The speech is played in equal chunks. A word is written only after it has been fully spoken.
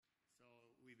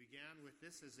began with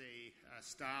this as a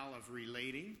style of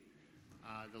relating.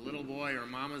 The little boy or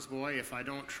mama's boy, if I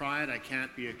don't try it, I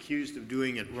can't be accused of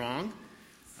doing it wrong.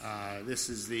 This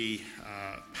is the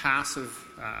passive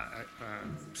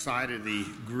side of the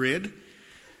grid.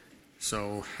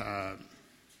 So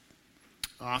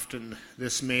often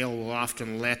this male will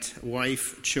often let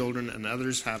wife, children, and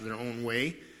others have their own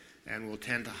way and will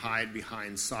tend to hide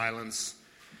behind silence,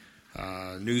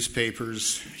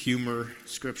 newspapers, humor,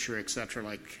 scripture,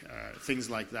 etc., things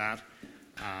like that,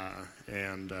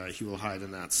 and he will hide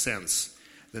in that sense.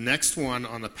 The next one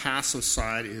on the passive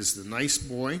side is the nice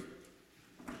boy.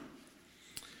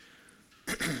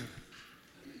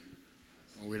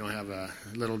 We don't have a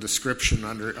little description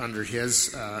under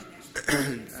his. The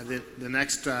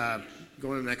next, go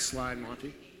to the next slide,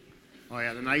 Monty. Oh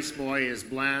yeah, the nice boy is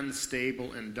bland,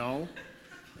 stable, and dull.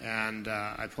 And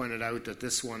I pointed out that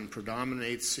this one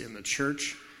predominates in the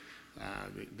church.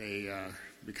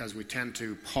 Because we tend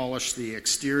to polish the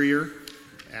exterior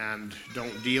and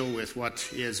don't deal with what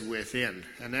is within.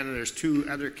 And then there's two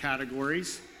other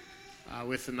categories.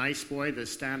 With the nice boy, the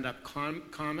stand-up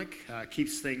comic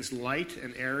keeps things light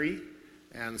and airy,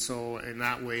 and so in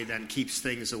that way then keeps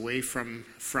things away from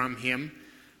him,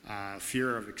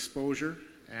 fear of exposure.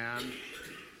 And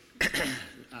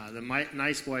the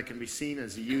nice boy can be seen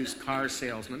as a used car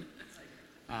salesman,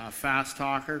 fast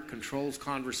talker, controls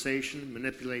conversation,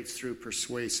 manipulates through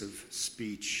persuasive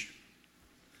speech.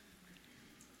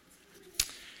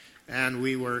 And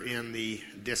we were in the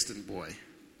distant boy.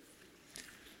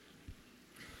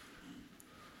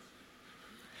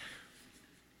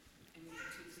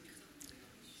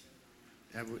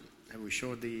 Have we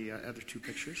showed the other two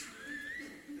pictures?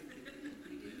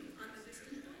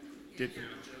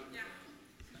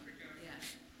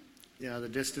 Yeah, the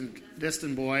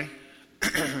distant boy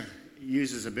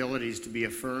uses abilities to be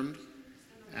affirmed,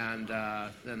 and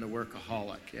then the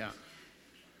workaholic,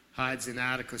 hides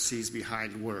inadequacies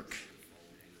behind work,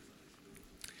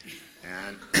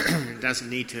 and doesn't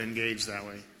need to engage that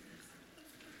way.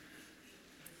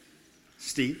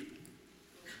 Steve?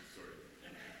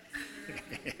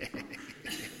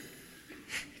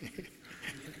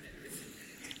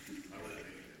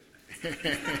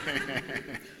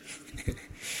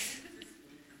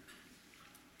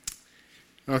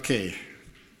 Okay,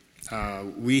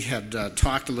 we had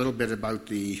talked a little bit about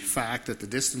the fact that the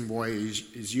distant boy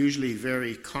is usually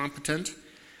very competent,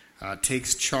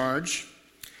 takes charge,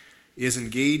 is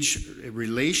engaged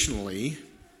relationally,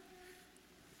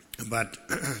 but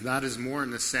that is more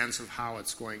in the sense of how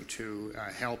it's going to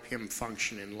help him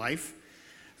function in life.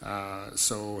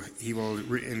 So he will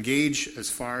engage as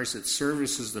far as it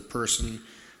services the person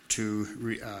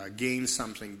to gain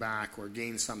something back or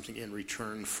gain something in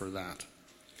return for that.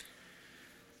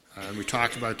 And we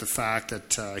talked about the fact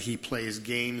that he plays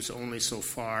games only so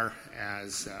far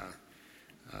as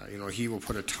he will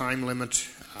put a time limit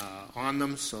on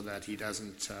them so that he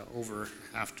doesn't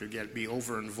have to be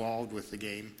over involved with the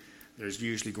game. There's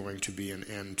usually going to be an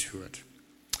end to it.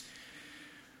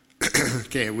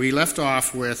 Okay, we left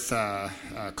off with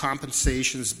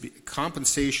compensation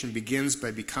begins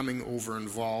by becoming over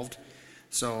involved.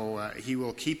 So he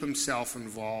will keep himself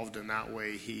involved, and that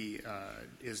way he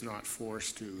is not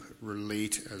forced to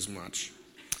relate as much.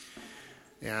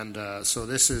 And so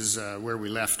this is where we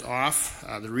left off.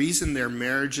 The reason their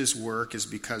marriages work is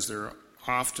because they're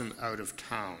often out of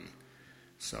town.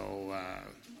 So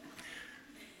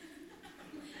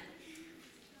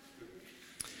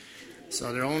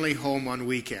they're only home on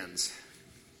weekends.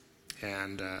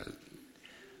 And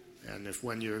if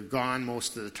when you're gone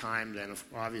most of the time, then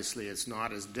obviously it's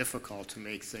not as difficult to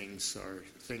make things, or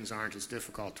things aren't as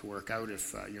difficult to work out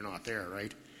if you're not there,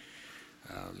 right?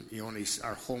 You only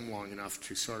are home long enough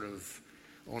to sort of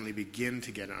only begin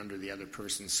to get under the other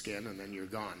person's skin, and then you're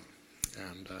gone.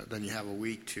 And then you have a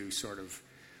week to sort of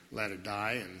let it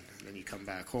die, and then you come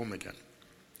back home again.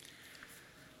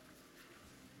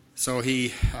 So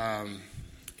he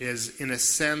is, in a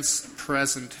sense,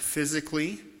 present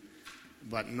physically,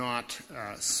 but not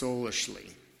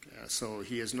soulishly. So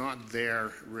he is not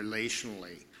there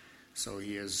relationally. So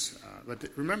he is, but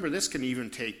remember, this can even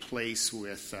take place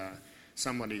with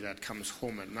somebody that comes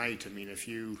home at night. I mean, if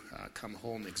you come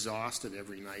home exhausted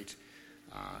every night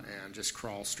and just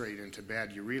crawl straight into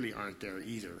bed, you really aren't there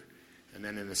either. And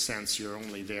then in a sense, you're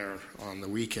only there on the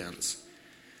weekends.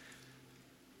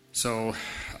 So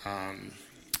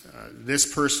this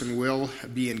person will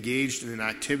be engaged in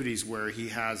activities where he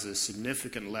has a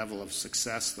significant level of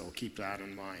success, though. Keep that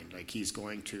in mind. Like, he's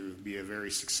going to be a very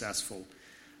successful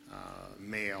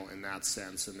male in that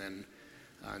sense, and then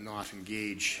not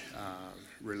engage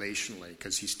relationally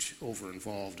because he's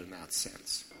over-involved in that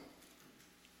sense.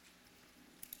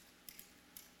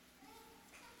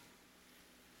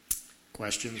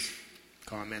 Questions?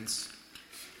 Comments?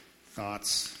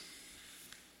 Thoughts?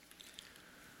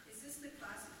 Is this the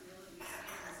classic male that we see on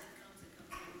the sitcoms that comes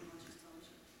home and watches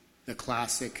television? The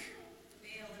classic...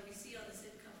 Male that we see on the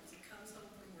sitcoms. He comes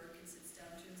home from work and sits down,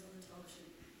 turns on the television,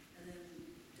 and then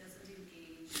doesn't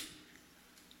engage.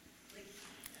 Like,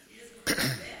 he doesn't go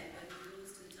to bed, but he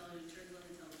goes to the television, turns on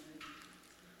the television,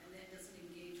 and then doesn't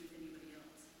engage with anybody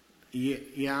else.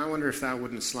 Yeah, I wonder if that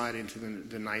wouldn't slide into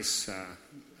the nice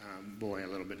boy a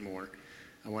little bit more.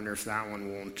 I wonder if that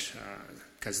one won't,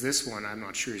 because this one, I'm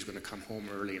not sure he's going to come home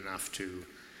early enough to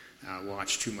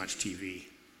watch too much TV.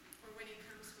 Or when he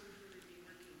comes home, he would be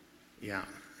working. Yeah,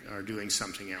 or doing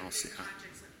something else.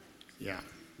 Yeah.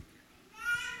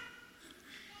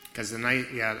 Because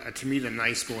to me, the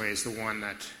nice boy is the one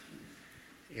that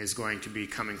is going to be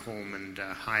coming home and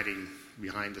hiding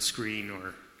behind the screen,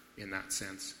 or in that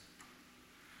sense.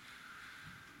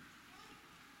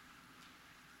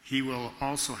 He will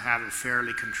also have a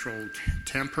fairly controlled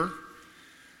temper.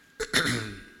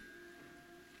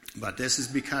 But this is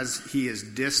because he is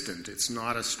distant. It's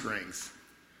not a strength.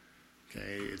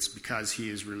 Okay, it's because he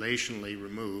is relationally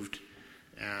removed,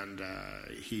 and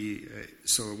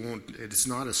it's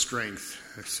not a strength.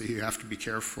 So you have to be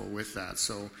careful with that.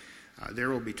 So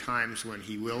there will be times when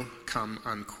he will come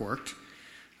uncorked.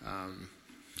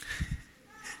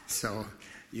 So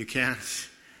you can't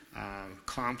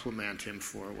compliment him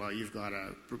for, well, you've got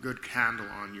a good handle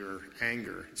on your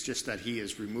anger. It's just that he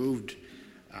is removed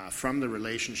from the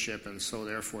relationship, and so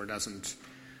therefore doesn't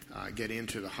get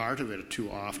into the heart of it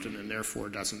too often, and therefore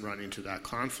doesn't run into that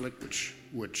conflict,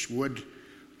 which would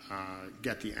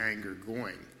get the anger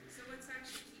going. So what's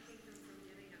actually keeping him from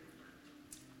getting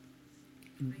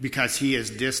uncorked? Because he is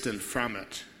distant from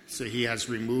it, so he has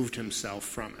removed himself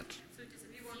from it. So does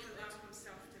he won't allow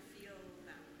himself to feel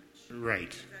that much?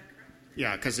 Right. Is that correct?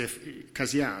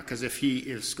 Yeah, because if he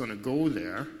is going to go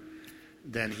there,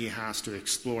 then he has to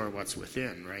explore what's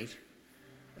within, right?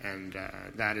 And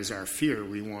that is our fear.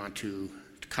 We want to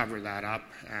cover that up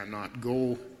and not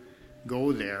go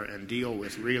there and deal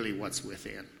with really what's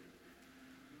within.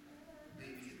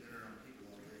 Maybe he's been around people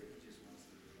all day. He just wants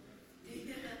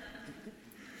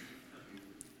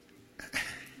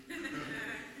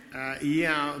to.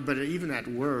 Yeah, but even at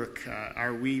work,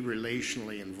 are we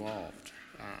relationally involved?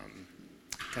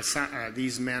 Because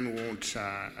these men won't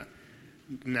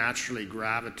naturally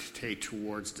gravitate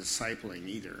towards discipling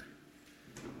either.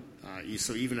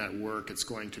 So even at work, it's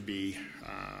going to be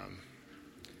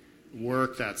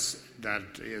work that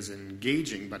is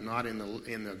engaging, but not in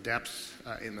the depth,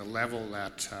 in the level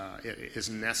that is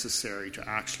necessary to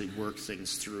actually work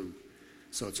things through.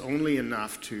 So it's only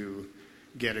enough to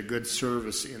get a good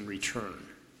service in return.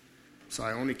 So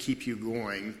I only keep you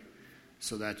going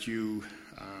so that you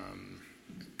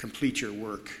complete your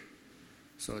work.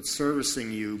 So it's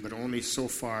servicing you, but only so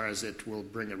far as it will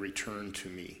bring a return to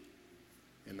me,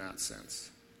 in that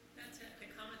sense. That's it. The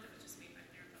comment that was just made back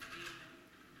there about being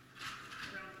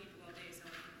around people all day, so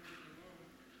when you alone,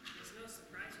 there's no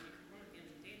surprise when you come home at the end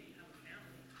of the day that you have a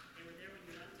family. They were there when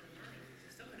you left in the morning.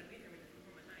 They're still going to be there when you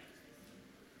come home at night.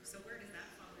 So where does that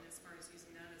fall in as far as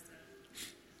using that as a,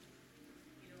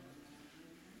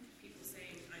 people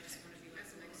saying, I just want to be like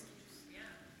the next,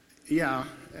 Yeah,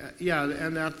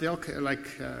 and that they'll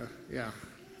yeah.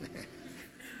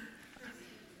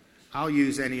 I'll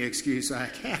use any excuse I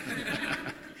can.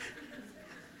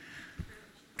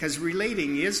 Because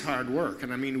relating is hard work,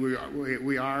 and I mean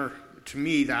we are. To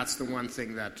me, that's the one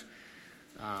thing that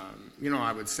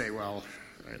I would say. Well,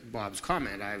 Bob's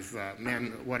comment.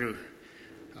 Men. What do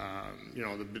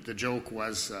the joke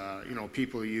was?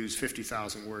 People use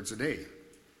 50,000 words a day.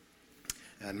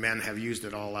 And men have used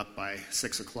it all up by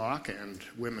 6 o'clock, and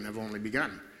women have only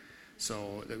begun.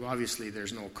 So obviously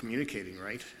there's no communicating,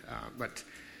 right? But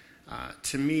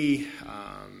to me,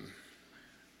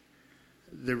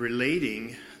 the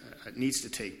relating needs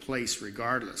to take place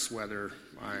regardless whether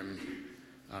I'm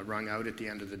wrung out at the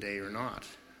end of the day or not.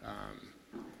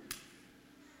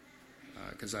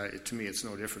 Because to me it's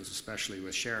no difference, especially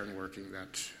with Sharon working,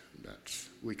 that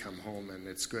we come home and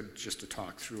it's good just to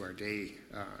talk through our day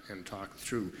and talk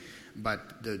through.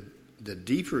 But the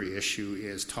deeper issue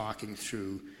is talking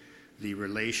through the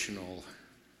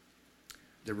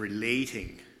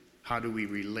relating. How do we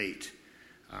relate?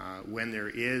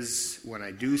 When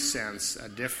I do sense a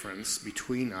difference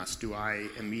between us, do I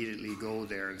immediately go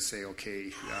there and say,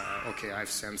 okay, I've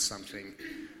sensed something,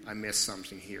 I missed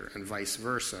something here, and vice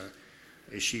versa?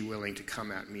 Is she willing to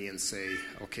come at me and say,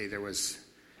 okay, there was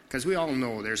Because we all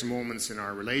know there's moments in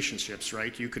our relationships,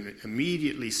 right? You can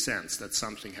immediately sense that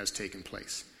something has taken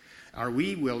place. Are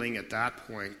we willing at that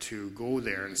point to go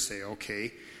there and say,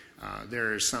 okay,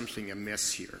 there is something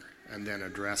amiss here, and then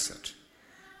address it?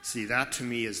 See, that to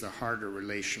me is the harder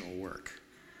relational work.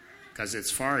 Because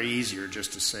it's far easier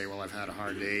just to say, well, I've had a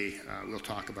hard day, we'll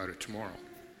talk about it tomorrow.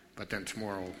 But then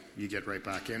tomorrow you get right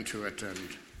back into it and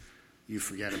you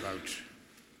forget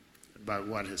about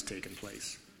what has taken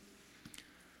place.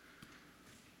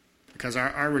 Because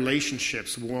our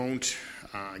relationships won't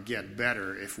get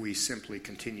better if we simply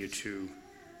continue to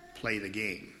play the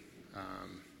game.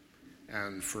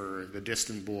 And for the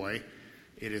distant boy,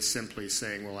 it is simply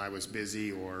saying, well, I was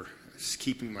busy, or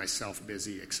keeping myself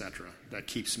busy, etc. That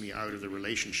keeps me out of the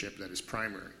relationship that is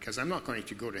primary. Because I'm not going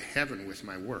to go to heaven with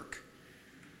my work.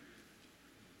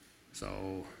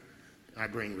 So I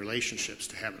bring relationships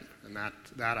to heaven, and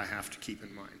that I have to keep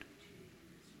in mind.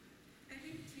 I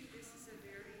think, too, this is a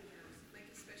very,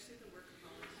 especially the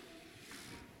workaholic.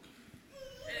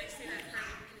 And I say that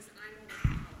partly because I'm a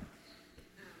workaholic.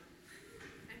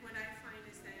 And what I find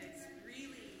is that it's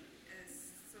really a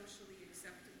socially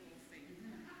acceptable thing.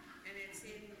 And it's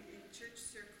in church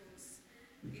circles,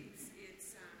 it's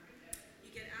you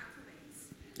get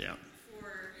accolades. Yeah.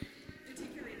 For,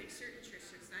 particularly in certain church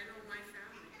circles, I know my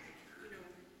family,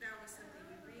 that was something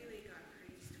we really got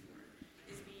praised for,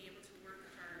 is being able to work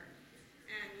hard.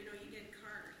 And, you get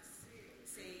cards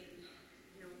saying,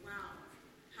 wow,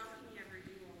 how can you ever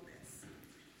do all this?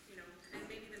 And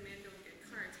maybe the men don't get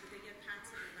cards, but they get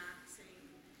pats on the back saying,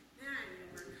 man,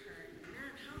 you work hard.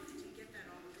 Man, how did you get that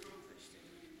all accomplished? And,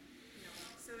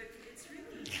 so it's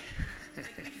really,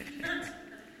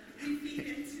 we feed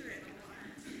into it a lot.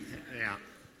 Yeah.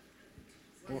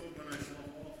 Well,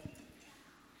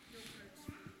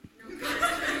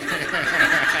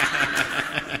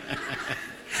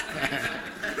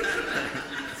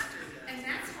 And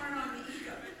that's hard on the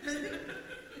ego.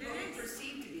 What we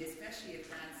perceive to be, especially if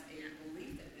that's a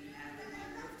belief that we have that my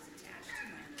work is attached to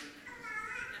my work.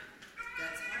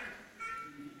 That's hard.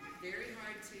 Very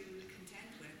hard to contend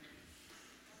with.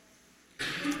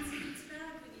 It's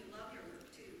bad when you love your work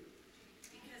too,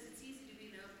 because it's easy to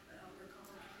be a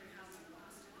workaholic if your house is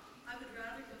lost. I would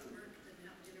rather go to work than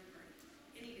have a dinner party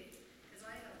any day, because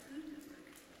I have food at work,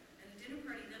 and a dinner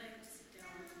party, then I have to sit down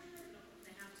and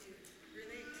I have to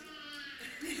relate.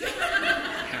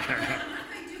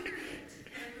 I do relate,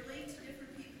 and I relate to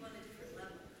different people on a different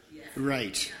level.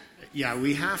 right. Yeah,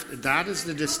 we have to, that is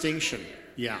the distinction.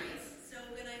 Yeah. So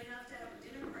when I have to have a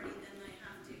dinner party, then I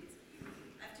have to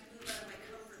move out of my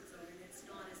comfort zone, and it's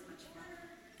not as much fun.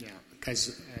 Yeah,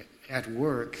 because at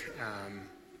work,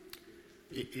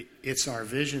 it's our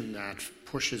vision that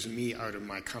pushes me out of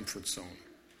my comfort zone.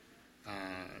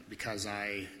 Because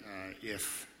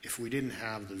if we didn't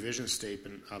have the vision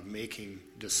statement of making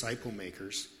disciple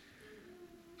makers,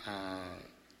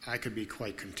 I could be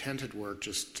quite content at work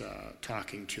just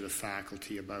talking to the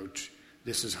faculty about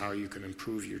this is how you can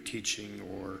improve your teaching,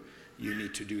 or you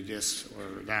need to do this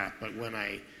or that. But when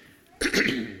I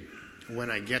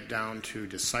get down to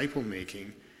disciple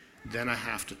making, then I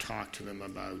have to talk to them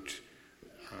about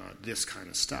this kind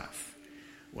of stuff.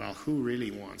 Well, who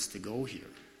really wants to go here?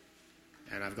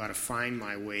 And I've got to find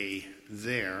my way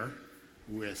there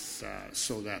with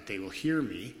so that they will hear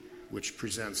me, which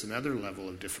presents another level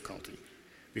of difficulty,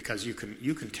 because you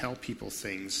can tell people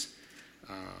things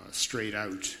straight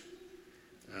out,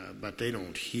 but they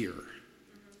don't hear.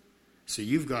 So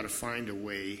you've got to find a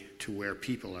way to where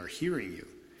people are hearing you,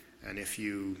 and if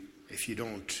you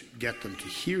don't get them to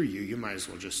hear you, you might as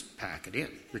well just pack it in,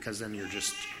 because then you're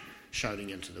just shouting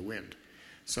into the wind.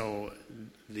 So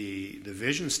the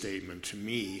vision statement to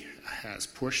me has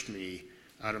pushed me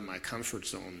out of my comfort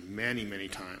zone many, many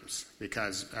times,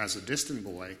 because as a distant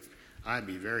boy, I'd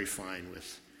be very fine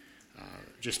with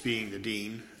just being the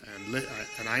dean,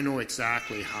 and I know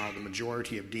exactly how the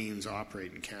majority of deans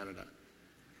operate in Canada.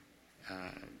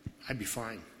 I'd be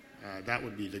fine. That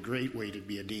would be the great way to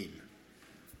be a dean.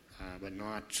 But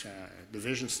not, the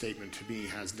vision statement to me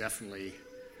has definitely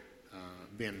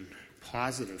been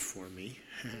positive for me,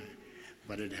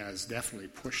 but it has definitely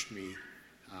pushed me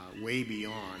way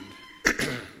beyond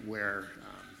where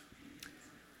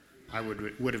I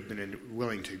would have been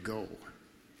willing to go,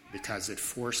 because it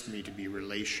forced me to be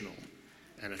relational,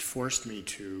 and it forced me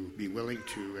to be willing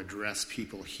to address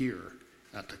people here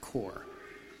at the core,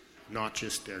 not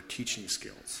just their teaching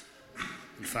skills.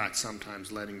 In fact,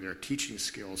 sometimes letting their teaching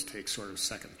skills take sort of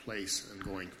second place and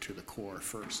going to the core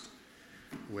first,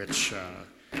 which,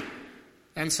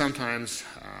 and sometimes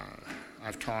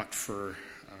I've talked for,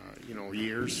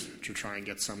 years to try and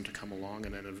get some to come along,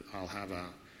 and then I'll have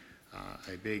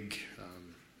a big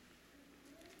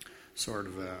sort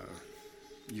of a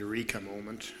eureka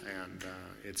moment, and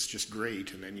it's just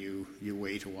great, and then you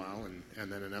wait a while,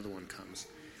 and then another one comes.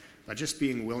 But just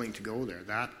being willing to go there,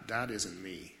 that isn't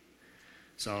me.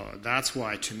 So that's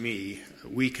why, to me,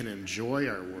 we can enjoy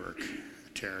our work,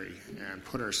 Terry, and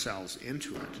put ourselves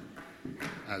into it.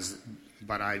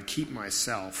 But I'd keep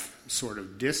myself sort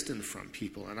of distant from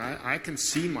people. And I can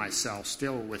see myself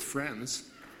still with friends.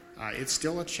 It's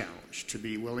still a challenge to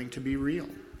be willing to be real.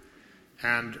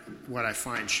 And what I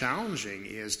find challenging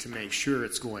is to make sure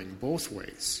it's going both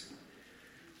ways.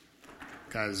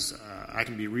 Because I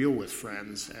can be real with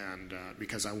friends, and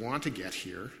because I want to get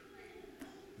here,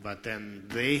 but then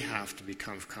they have to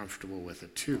become comfortable with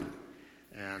it too.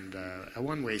 And a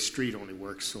one-way street only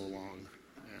works so long,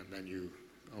 and then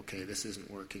okay, this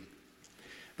isn't working.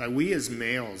 But we as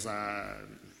males,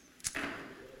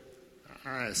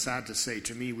 sad to say,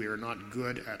 to me, we are not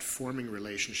good at forming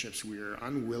relationships. We are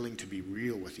unwilling to be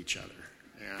real with each other,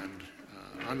 and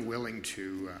unwilling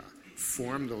to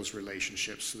form those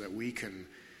relationships so that we can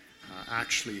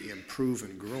actually improve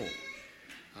and grow.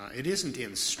 It isn't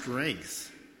in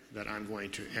strength that I'm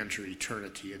going to enter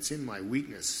eternity. It's in my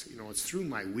weakness. It's through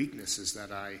my weaknesses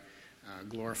that I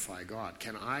glorify God.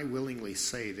 Can I willingly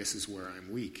say this is where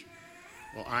I'm weak?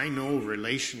 Well, I know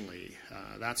relationally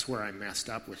that's where I messed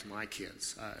up with my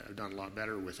kids. I've done a lot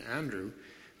better with Andrew,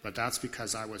 but that's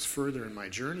because I was further in my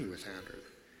journey with Andrew.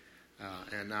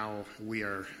 And now we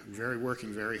are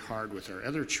working very hard with our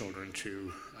other children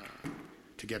to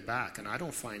get back. And I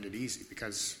don't find it easy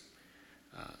because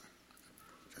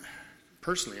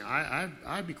personally,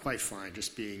 I'd be quite fine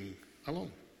just being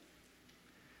alone.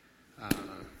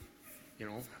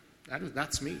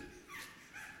 That's me.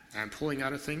 And pulling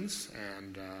out of things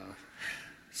and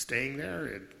staying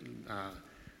there,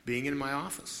 being in my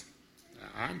office.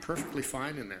 I'm perfectly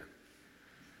fine in there.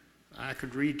 I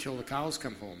could read till the cows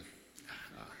come home.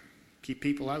 Keep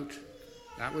people out.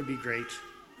 That would be great.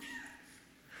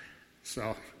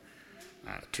 So,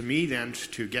 to me then,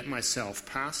 to get myself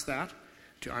past that,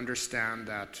 to understand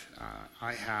that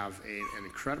I have an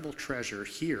incredible treasure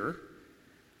here,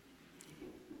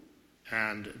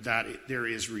 and that there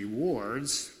is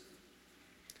rewards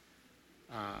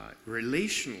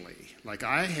relationally. Like,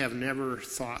 I have never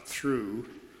thought through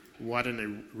what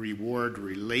a reward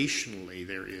relationally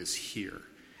there is here.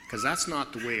 Because that's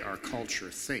not the way our culture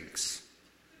thinks.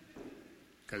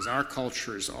 Because our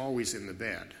culture is always in the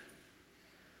bed.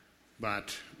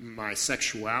 But my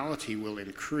sexuality will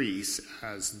increase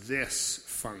as this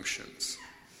functions.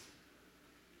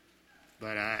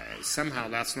 But somehow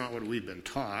that's not what we've been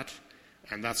taught,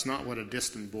 and that's not what a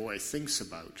distant boy thinks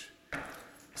about.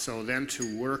 So then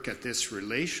to work at this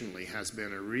relationally has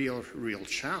been a real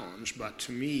challenge. But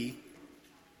to me,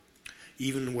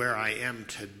 even where I am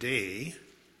today,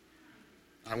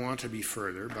 I want to be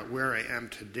further, but where I am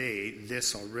today,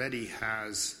 this already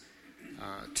has,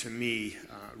 to me,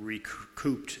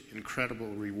 recouped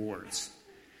incredible rewards.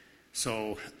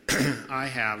 So I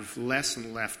have less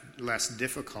and less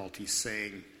difficulty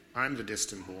saying, I'm the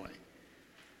distant boy.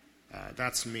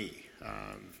 That's me.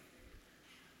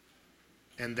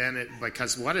 And then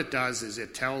because what it does is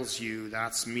it tells you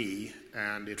that's me,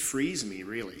 and it frees me,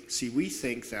 really. See, we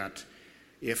think that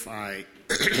if I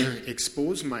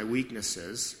expose my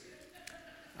weaknesses,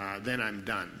 then I'm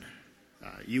done.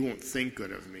 You won't think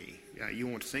good of me. You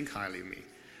won't think highly of me.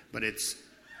 But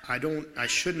I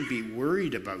shouldn't be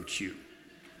worried about you,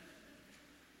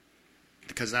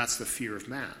 because that's the fear of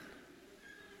man.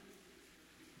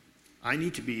 I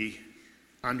need to be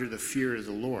under the fear of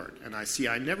the Lord. And I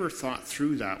never thought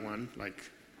through that one,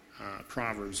 like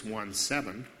Proverbs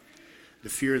 1:7. The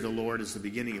fear of the Lord is the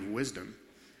beginning of wisdom.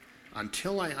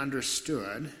 Until I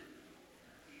understood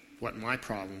what my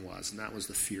problem was, and that was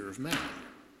the fear of man.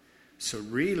 So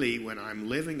really, when I'm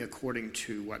living according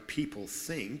to what people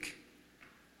think,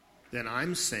 then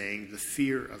I'm saying the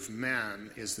fear of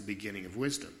man is the beginning of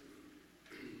wisdom.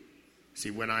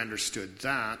 See, when I understood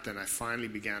that, then I finally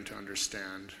began to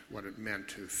understand what it meant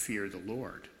to fear the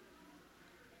Lord.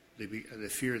 The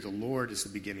fear of the Lord is the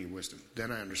beginning of wisdom.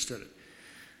 Then I understood it.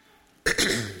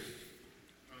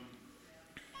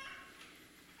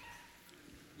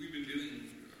 We've been dealing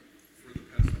for the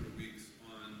past couple of weeks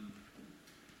on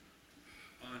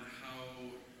how do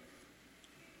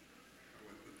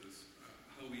I put this?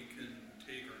 How we can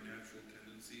take our natural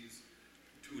tendencies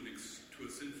to a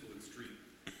sinful extreme.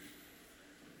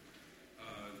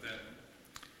 That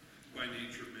by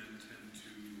nature men tend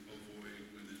to avoid,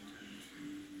 women tend to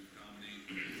dominate,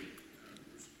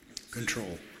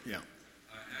 Control, yeah.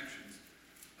 actions.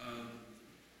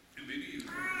 And maybe you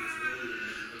covered this earlier,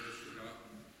 but just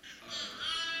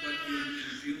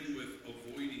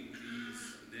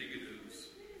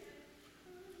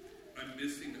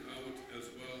missing out as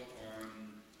well on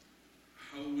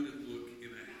how would it look in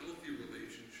a healthy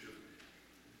relationship,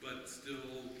 but still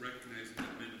recognizing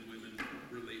that men and women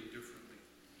relate differently,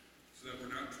 so that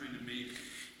we're not trying to make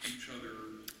each other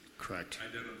Correct.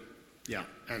 identical. Yeah,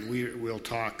 and we'll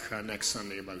talk next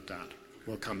Sunday about that.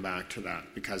 We'll come back to that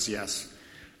because, yes,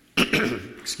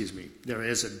 excuse me, there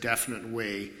is a definite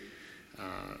way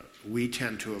we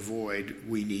tend to avoid,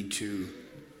 we need to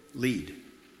lead.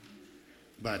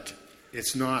 But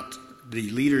it's not the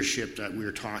leadership that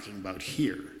we're talking about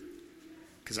here.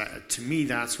 Because to me,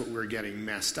 that's what we're getting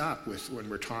messed up with when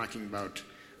we're talking about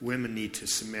women need to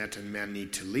submit and men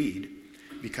need to lead.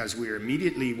 Because we're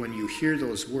immediately, when you hear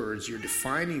those words, you're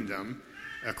defining them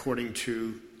according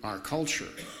to our culture.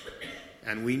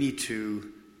 And we need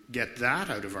to get that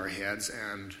out of our heads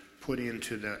and put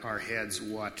into our heads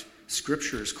what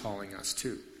Scripture is calling us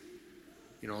to.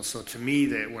 You know, so to me,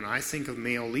 that when I think of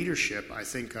male leadership, I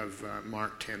think of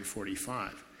Mark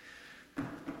 10:45.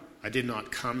 I did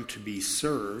not come to be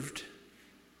served,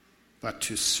 but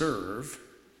to serve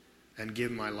and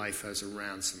give my life as a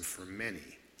ransom for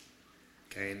many.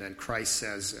 Okay, and then Christ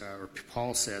says, or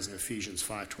Paul says in Ephesians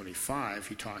 5:25,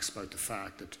 he talks about the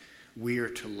fact that we are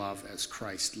to love as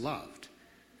Christ loved,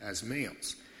 as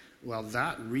males. Well,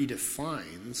 that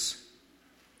redefines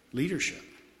leadership.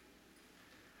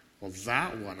 Well,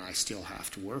 that one I still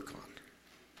have to work on.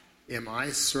 Am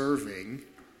I serving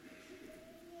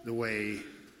the way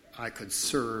I could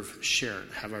serve Sharon?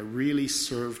 Have I really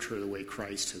served her the way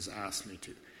Christ has asked me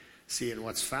to? See, and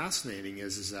what's fascinating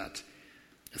is that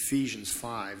Ephesians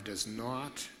 5 does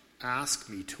not ask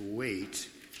me to wait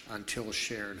until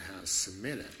Sharon has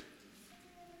submitted,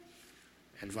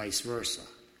 and vice versa.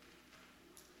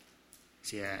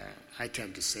 See, I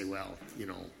tend to say, well, you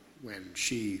know, when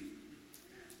she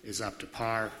is up to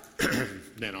par,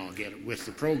 then I'll get with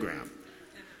the program.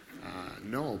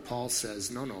 No, Paul says,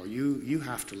 no, you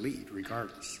have to lead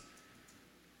regardless.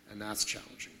 And that's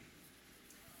challenging.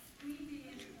 Me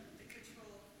being the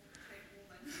control type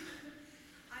woman,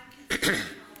 I can see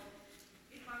how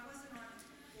if I wasn't on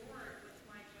board with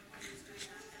Mike when he was doing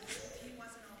that, and if he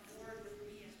wasn't on board with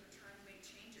me as we're trying to make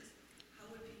changes, how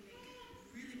would he make it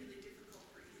really, really difficult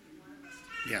for either one of us to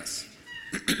make Yes.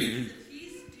 changes? If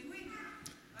he's doing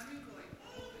that, I'm going,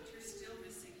 oh, but you're still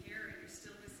missing here, and you're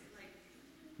still missing, like,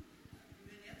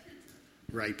 manipulative.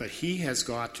 Right, but he has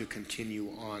got to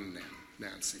continue on then,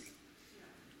 Nancy.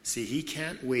 See, he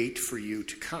can't wait for you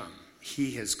to come.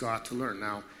 He has got to learn.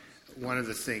 Now, one of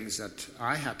the things that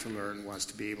I had to learn was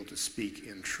to be able to speak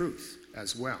in truth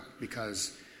as well,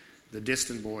 because the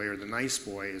distant boy or the nice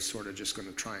boy is sort of just going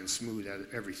to try and smooth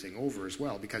everything over as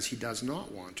well, because he does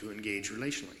not want to engage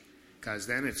relationally, because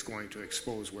then it's going to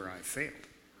expose where I failed.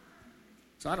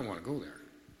 So I don't want to go there.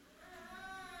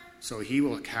 So he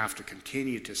will have to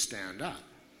continue to stand up.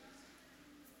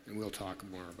 And we'll talk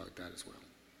more about that as well.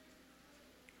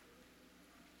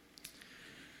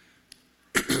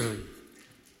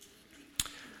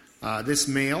 This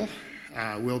male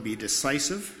will be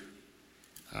decisive,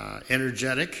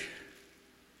 energetic,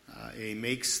 a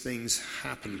makes things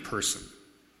happen person.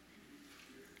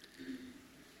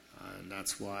 And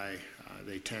that's why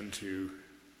they tend to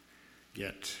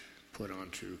get put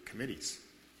onto committees,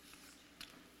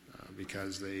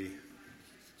 because they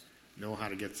know how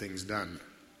to get things done.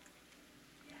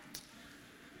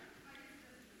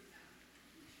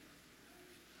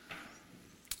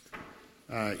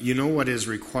 You know what is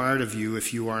required of you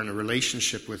if you are in a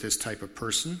relationship with this type of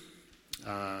person.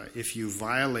 If you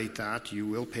violate that, you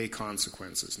will pay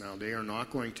consequences. Now, they are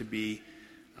not going to be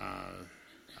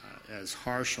as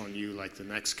harsh on you like the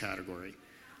next category,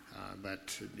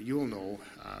 but you'll know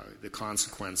the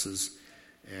consequences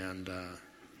and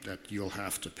that you'll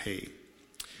have to pay.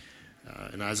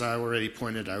 And as I already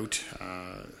pointed out,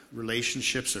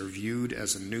 relationships are viewed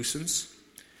as a nuisance,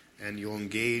 and you'll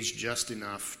engage just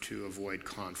enough to avoid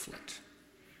conflict.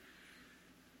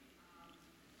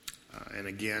 And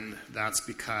again, that's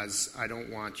because I don't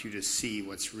want you to see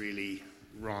what's really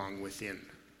wrong within.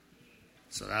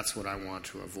 So that's what I want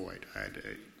to avoid.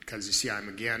 Because you see,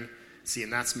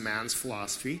 and that's man's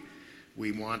philosophy.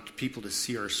 We want people to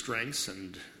see our strengths,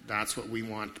 and that's what we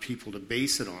want people to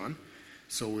base it on.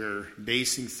 So we're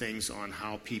basing things on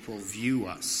how people view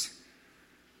us.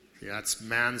 That's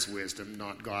man's wisdom,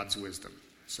 not God's wisdom.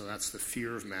 So that's the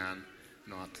fear of man,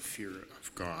 not the fear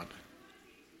of God.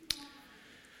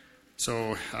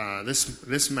 So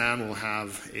this man will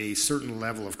have a certain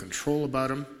level of control about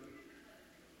him.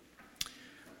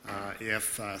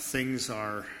 If things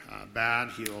are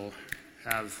bad, he'll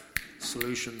have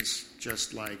solutions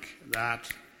just like that.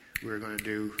 we're going to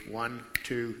do 1,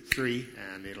 2, 3,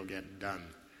 and it'll get done.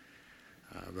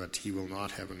 But he will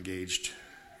not have engaged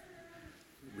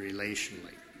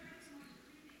relationally.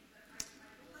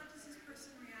 How does this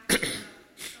person react when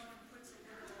someone puts a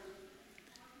little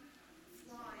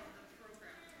flaw in the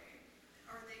program?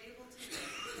 Are they able to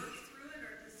work through it,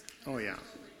 or does it Oh, yeah.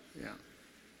 Yeah.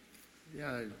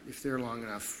 Yeah, if they're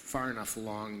far enough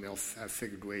along, they'll have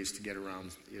figured ways to get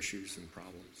around issues and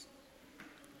problems.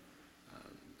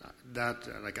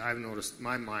 I've noticed,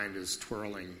 my mind is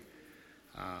twirling.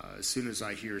 As soon as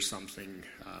I hear something,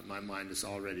 my mind is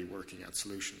already working at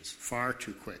solutions. Far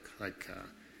too quick.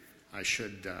 I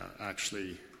should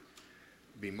actually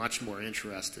be much more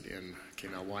interested in, okay,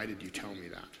 now why did you tell me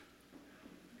that?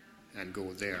 And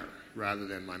go there, rather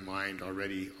than my mind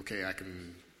already, okay, I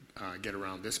can get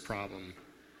around this problem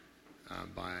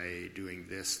by doing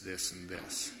this, this, and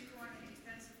this.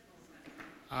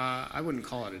 I wouldn't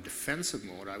call it a defensive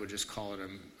mode. I would just call it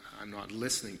I'm not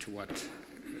listening to what.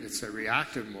 It's a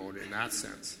reactive mode in that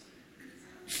sense.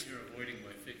 You're avoiding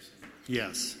by fixing.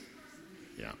 Yes.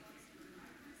 Yeah.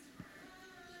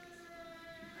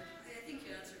 I think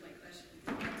you answered my question.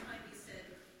 One time you said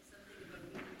something about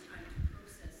needing time to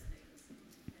process things,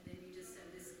 and then you just said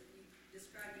this. You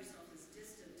described yourself as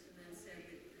distant, and then said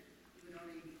that you would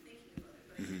already be thinking about it.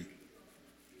 But I think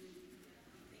you would be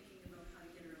thinking about how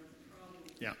to get around the problem.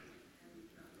 Yeah. And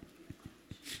not looking at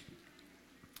the solution.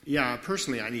 Yeah,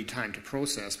 personally I need time to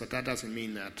process, but that doesn't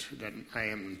mean that I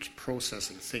am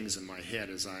processing things in my head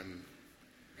as I'm...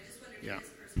 I just wondered Yeah. if this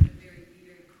person would be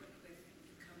very quick with the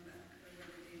comeback, or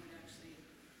whether they would actually...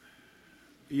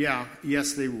 Yeah,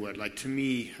 yes, they would. Like, to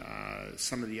me,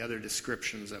 some of the other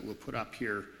descriptions that we'll put up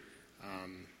here,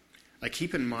 like,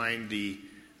 keep in mind the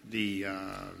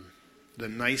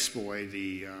nice boy,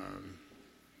 the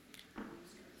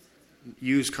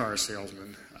used car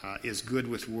salesman, is good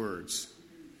with words.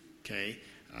 Okay,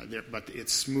 but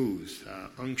it's smooth,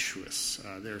 unctuous.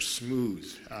 They're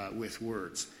smooth with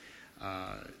words.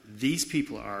 These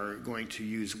people are going to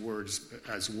use words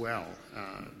as well,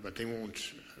 but they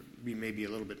won't be maybe a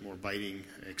little bit more biting,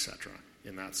 etc.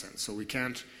 in that sense. So you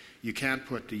can't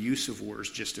put the use of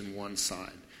words just in one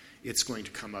side. It's going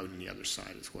to come out in the other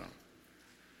side as well.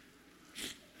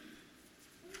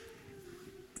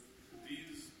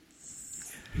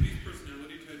 Do these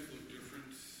personality types look different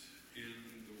in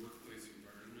the workplace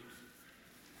environment?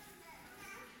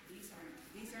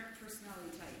 These aren't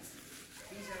personality types.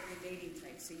 These are relating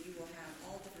types. So you will have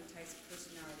all different types of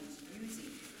personalities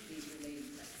using these relating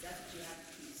types. That's what you have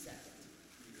to keep separate.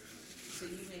 So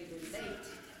you may relate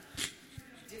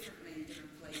differently in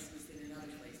different places than in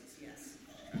other places. Yes.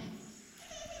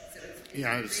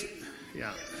 So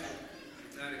Yeah.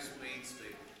 That explains,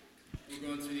 like, we're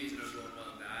going through these and I'm going,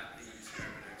 well, I'm that, and you describe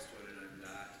the next one and I'm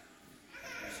that, and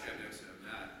you describe the next one and I'm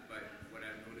that. But what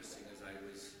I'm noticing is I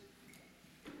was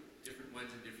different ones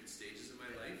in different stages of my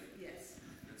life. yes.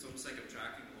 It's almost like I'm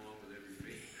tracking along with every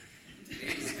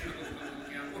phase.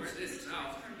 I'm more this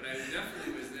now, but I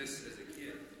definitely was this as a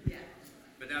kid. Yeah.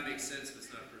 But that makes sense if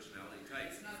it's not a personality type.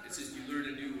 It's not It's just you learn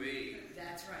a new way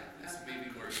That's right. that's maybe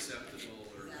more acceptable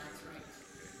or... That's right.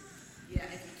 Yeah,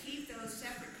 if you keep those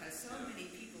separate, because so many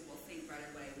people will think right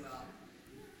away, well,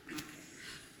 okay.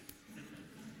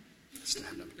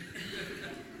 Stand up.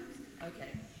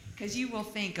 Okay. Because you will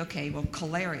think, okay, well,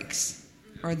 cholerics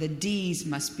or the D's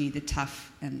must be the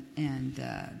tough and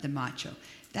the macho.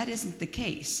 That isn't the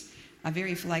case. A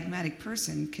very phlegmatic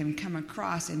person can come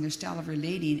across in their style of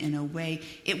relating in a way,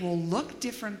 it will look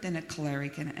different than a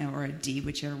choleric or a D,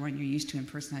 whichever one you're used to in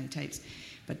personality types.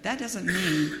 But that doesn't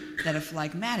mean that a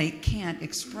phlegmatic can't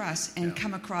express and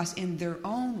come across in their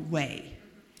own way.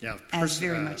 Yeah, As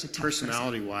very much a tough person.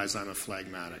 personality-wise, I'm a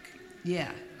phlegmatic.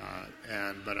 Yeah.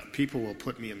 But people will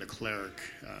put me in the cleric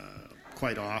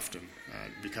quite often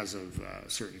because of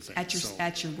certain things.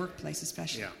 At your workplace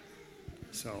especially. Yeah.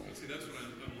 So See, that's what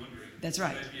I'm wondering. That's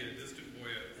right. I'd be a distant boy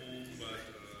at home,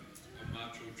 but a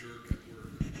macho jerk at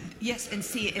work. Yes, and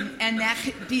see, and that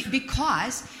could be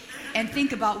because, and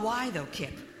think about why though,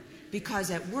 Kip.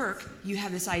 Because at work, you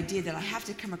have this idea that I have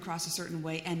to come across a certain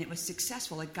way, and it was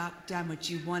successful. It got done what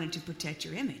you wanted to protect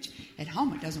your image. At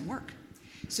home, it doesn't work.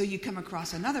 So you come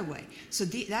across another way. So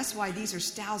that's why these are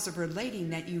styles of relating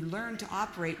that you learn to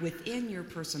operate within your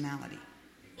personality.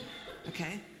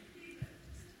 Okay?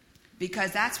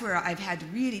 Because that's where I've had to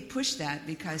really push that,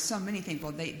 because so many think,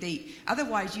 well, they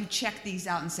otherwise you check these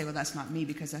out and say, well, that's not me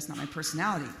because that's not my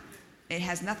personality. It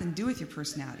has nothing to do with your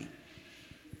personality.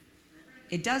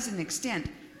 It does to an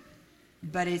extent,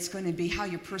 but it's going to be how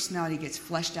your personality gets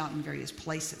fleshed out in various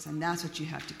places, and that's what you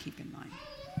have to keep in mind.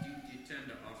 Do you tend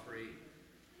to operate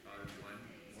out of one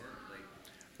more,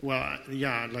 Well,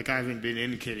 yeah, like I've been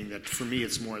indicating that for me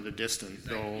it's more the distant, It's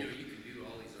like, though. you can do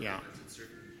all these Yeah. other ones in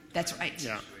certain That's right.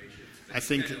 Yeah, situations. I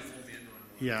think. Kind of home in on one.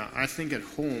 Yeah, I think at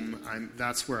home,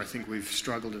 that's where I think we've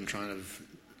struggled in trying to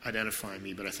identify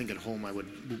me. But I think at home I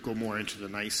would go more into the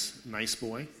nice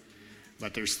boy.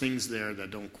 But there's things there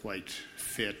that don't quite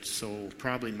fit. So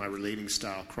probably my relating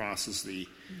style crosses the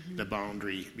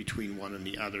boundary between one and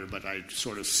the other. But I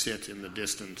sort of sit in the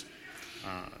distant.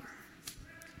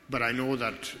 But I know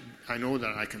that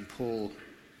I can pull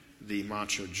the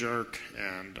macho jerk,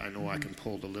 and I know I can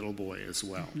pull the little boy as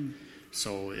well.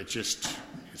 So it's just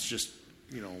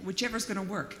Whichever's going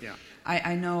to work. Yeah.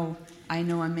 I know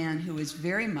a man who is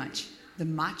very much the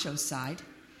macho side,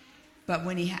 but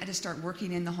when he had to start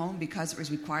working in the home because it was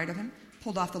required of him,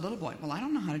 pulled off the little boy. Well, I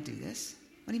don't know how to do this.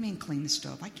 What do you mean clean the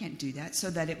stove? I can't do that. So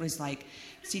that it was like,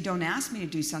 see, don't ask me to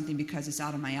do something because it's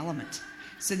out of my element.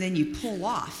 So then you pull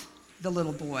off the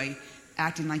little boy,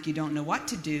 acting like you don't know what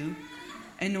to do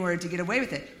in order to get away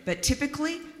with it. But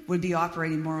typically would be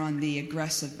operating more on the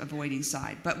aggressive, avoiding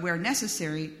side. But where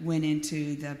necessary, went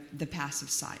into the passive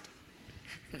side.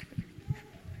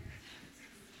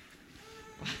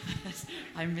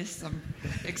 I missed some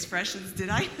expressions, did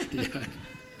I?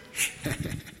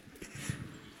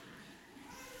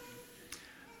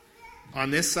 On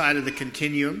this side of the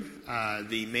continuum,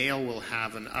 the male will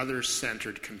have an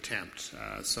other-centered contempt.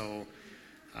 So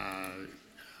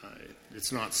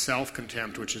it's not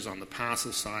self-contempt, which is on the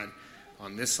passive side.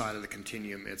 On this side of the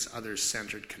continuum, it's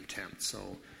other-centered contempt.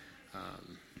 So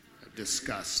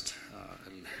disgust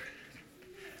and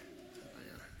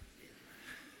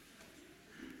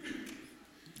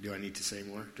do I need to say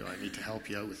more? Do I need to help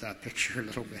you out with that picture a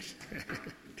little bit?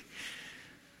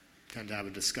 Tend to have a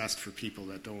disgust for people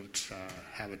that don't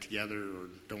have it together or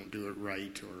don't do it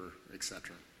right, or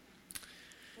etc.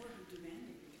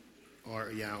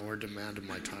 Or demanding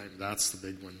my time. That's the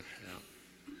big one. Yeah.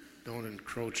 Don't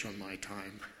encroach on my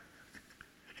time.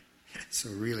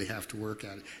 So really have to work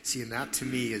at it. See, and that to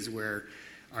me is where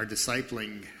our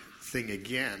discipling thing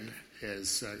again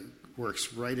is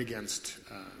works right against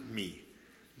me,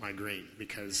 my grain,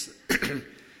 because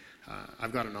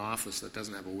I've got an office that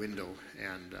doesn't have a window,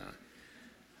 and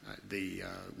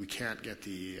we can't get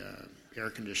the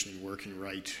air conditioning working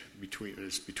right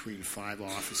between 5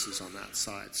 offices on that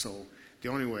side. So the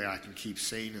only way I can keep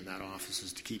sane in that office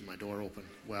is to keep my door open.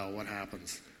 Well, what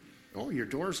happens? Oh, your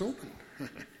door's open.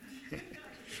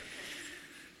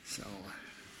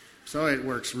 So it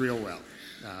works real well.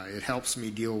 It helps me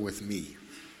deal with me.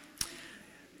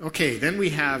 Okay, then we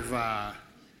have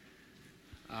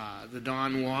the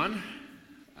Don Juan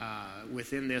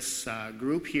within this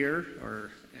group here,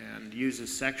 and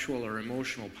uses sexual or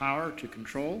emotional power to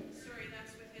control. Sorry,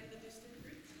 that's within the distant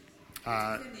group?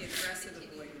 Within the aggressive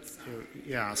avoidance side.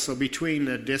 Yeah, so between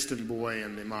the distant boy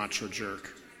and the macho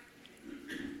jerk.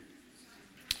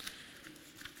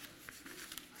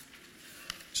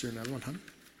 Is there another one, honey?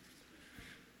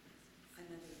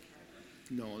 Another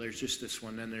category. No, there's just this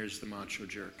one, then there's the macho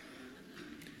jerk.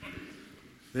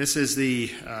 This is the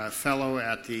fellow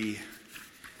at the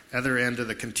other end of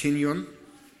the continuum.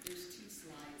 There's 2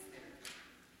 slides there.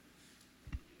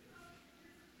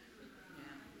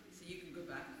 Yeah. So you can go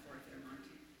back and forth there,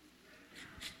 Monty.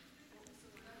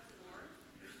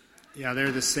 Yeah,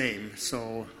 they're the same.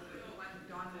 So,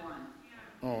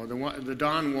 Don Juan. the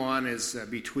Don Juan is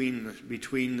between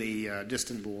the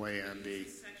distant boy and the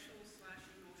Sexual/emotional.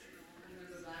 I'm going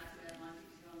to go back to that, Monty.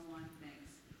 Don Juan,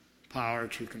 thanks. power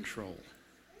to control.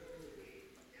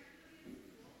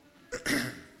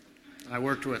 I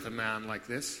worked with a man like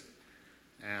this,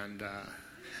 and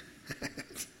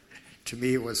to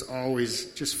me it was always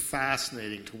just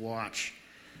fascinating to watch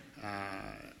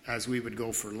as we would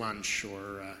go for lunch,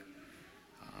 or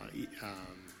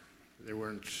there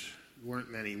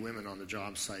weren't many women on the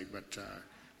job site, but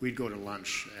we'd go to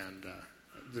lunch, and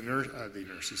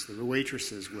the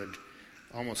waitresses would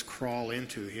almost crawl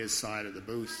into his side of the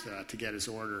booth to get his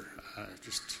order.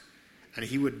 And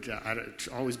he would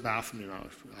always baffle me.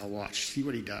 I'll watch, see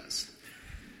what he does.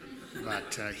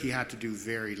 But he had to do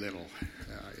very little.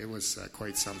 It was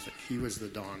quite something. He was the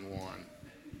Don Juan.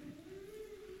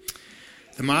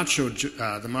 The macho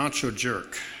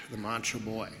jerk, the macho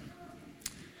boy.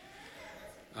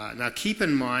 Now keep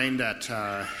in mind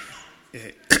that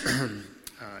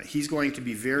he's going to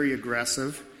be very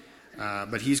aggressive,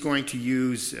 but he's going to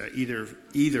use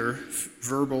either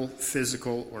verbal,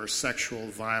 physical, or sexual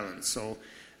violence. So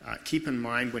keep in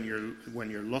mind when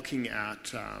you're looking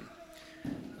at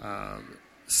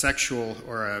sexual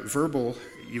or verbal,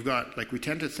 you've got, like, we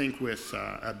tend to think with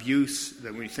abuse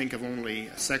that we think of only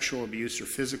sexual abuse or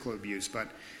physical abuse, but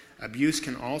Abuse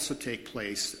can also take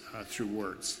place through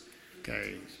words.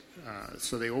 Okay,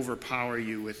 so they overpower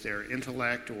you with their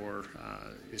intellect, or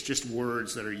it's just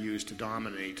words that are used to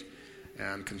dominate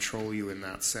and control you in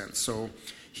that sense. So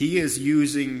he is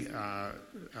using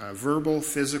verbal,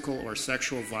 physical, or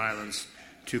sexual violence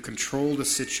to control the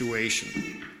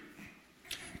situation,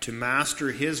 to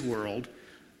master his world,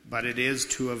 but it is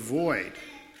to avoid.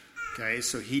 Okay,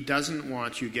 so he doesn't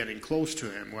want you getting close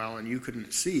to him. Well, and you can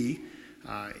see,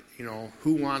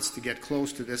 who wants to get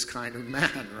close to this kind of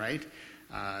man, right?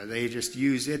 They just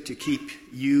use it to keep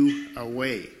you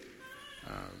away.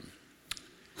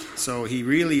 So he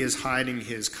really is hiding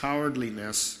his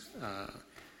cowardliness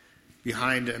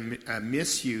behind a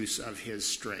misuse of his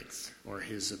strength or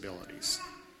his abilities.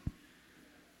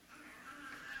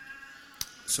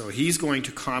 So he's going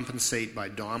to compensate by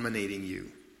dominating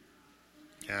you.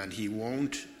 And he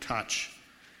won't touch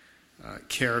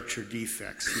character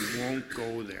defects. He won't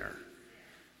go there.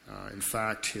 In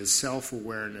fact, his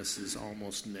self-awareness is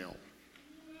almost nil.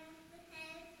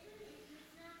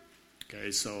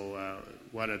 Okay, so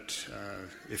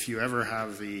if you ever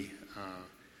have the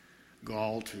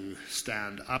gall to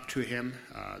stand up to him,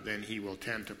 then he will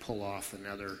tend to pull off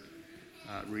another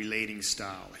relating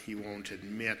style. He won't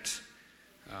admit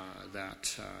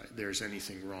that there's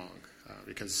anything wrong,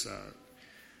 because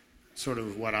sort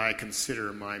of what I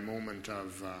consider my moment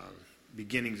of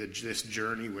beginning this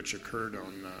journey, which occurred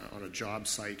on a job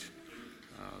site.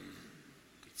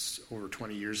 It's over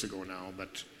 20 years ago now,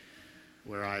 but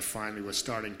where I finally was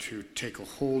starting to take a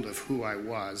hold of who I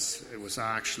was, it was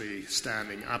actually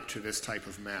standing up to this type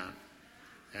of man.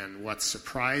 And what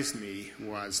surprised me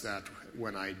was that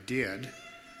when I did,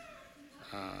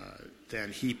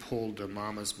 then he pulled a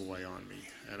mama's boy on me.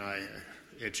 And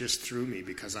it just threw me,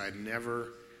 because I'd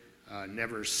never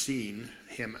seen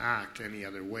him act any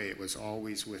other way. It was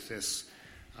always with this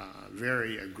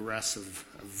very aggressive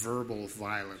verbal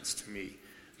violence to me,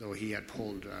 though he had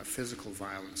pulled physical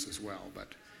violence as well.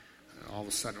 But all of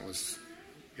a sudden it was,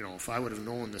 if I would have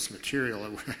known this material,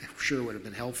 it sure would have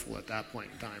been helpful at that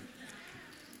point in time.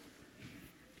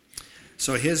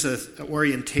 So his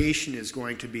orientation is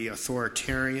going to be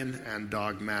authoritarian and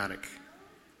dogmatic,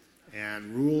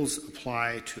 and rules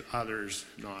apply to others,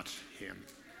 not him.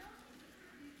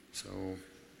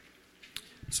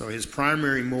 So his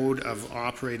primary mode of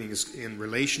operating in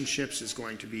relationships is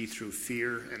going to be through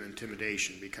fear and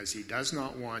intimidation, because he does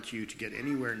not want you to get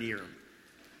anywhere near him,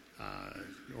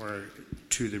 or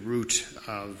to the root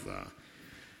of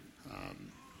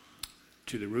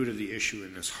the issue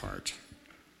in his heart.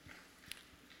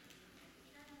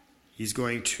 He's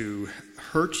going to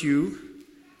hurt you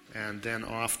and then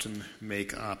often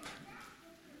make up.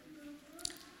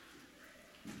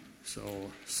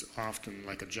 So it's often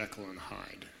like a Jekyll and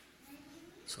Hyde.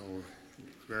 So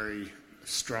very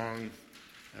strong,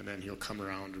 and then he'll come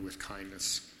around with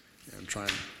kindness and try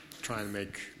and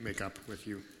make up with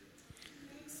you.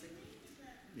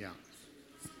 Yeah.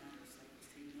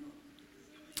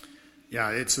 Yeah,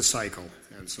 it's a cycle,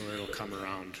 and so it'll come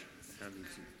around, and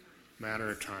matter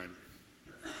of time.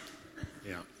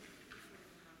 Yeah.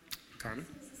 Carmen?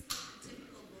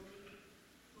 Typical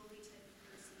bully type of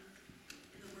person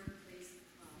in the workplace,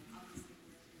 obviously.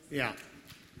 Yeah.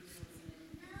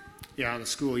 Yeah, in the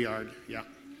schoolyard. Yeah.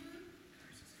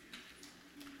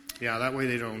 Yeah, that way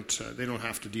they don't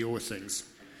have to deal with things.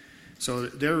 So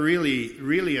they're really,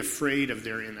 really afraid of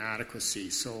their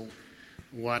inadequacy. So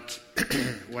what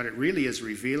it really is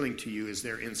revealing to you is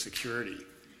their insecurity.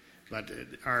 But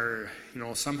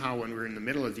somehow when we're in the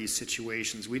middle of these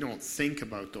situations, we don't think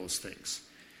about those things,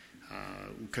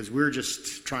 because we're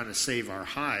just trying to save our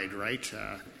hide, right?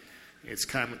 It's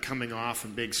coming off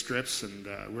in big strips, and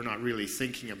we're not really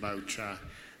thinking about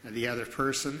the other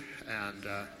person and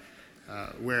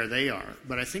where they are.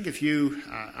 But I think if you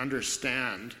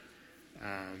understand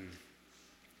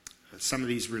some of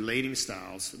these relating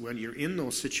styles, when you're in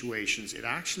those situations, it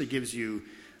actually gives you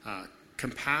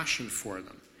compassion for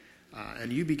them.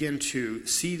 And you begin to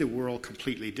see the world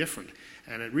completely different.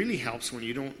 And it really helps when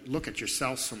you don't look at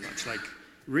yourself so much. Like,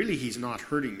 really, he's not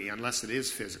hurting me unless it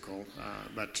is physical.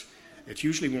 But it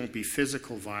usually won't be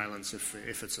physical violence if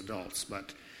it's adults.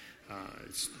 But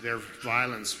their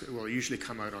violence will usually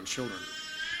come out on children.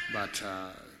 But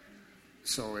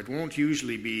so it won't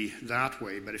usually be that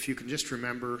way. But if you can just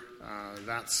remember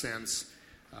that sense,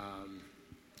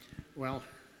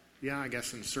 yeah, I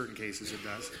guess in certain cases it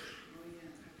does.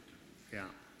 Yeah.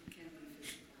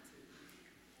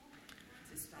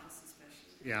 To spouse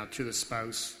especially. Yeah, to the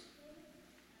spouse.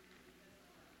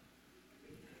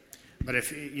 But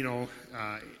if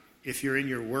if you're in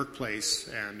your workplace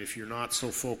and if you're not so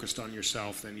focused on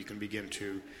yourself, then you can begin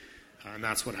to, and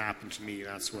that's what happened to me.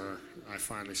 That's where I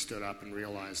finally stood up and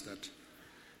realized that,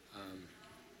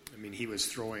 he was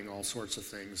throwing all sorts of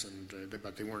things,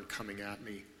 but they weren't coming at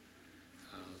me.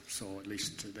 So at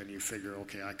least then you figure,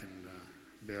 okay, I can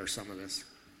bear some of this.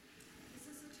 Is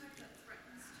this a type that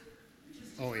threatens to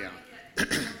just Oh, yeah. get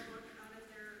more work out of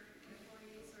their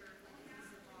employees, or like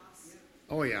he's the boss?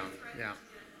 Oh, yeah, yeah.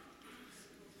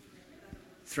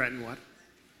 Threaten what?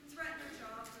 Threaten their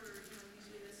jobs, or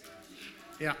usually this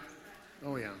or Yeah.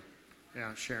 Oh, yeah.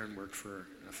 Yeah, Sharon worked for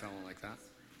a fellow like that.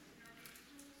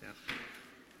 Yeah.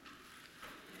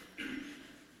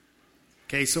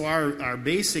 Okay, so our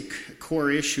basic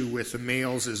core issue with the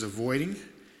males is avoiding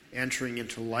entering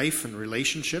into life and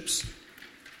relationships.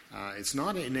 It's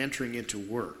not in entering into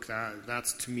work.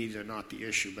 That's, to me, not the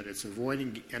issue, but it's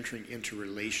avoiding entering into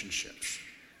relationships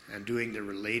and doing the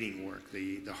relating work,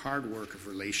 the hard work of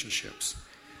relationships.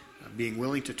 Being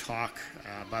willing to talk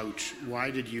about why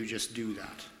did you just do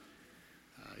that?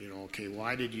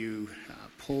 Why did you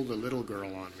pull the little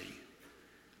girl on me?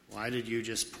 Why did you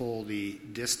just pull the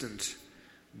distant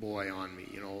boy on me?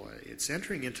 It's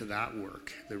entering into that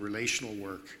work, the relational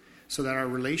work, so that our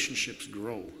relationships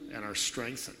grow and are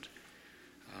strengthened.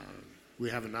 We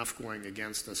have enough going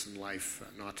against us in life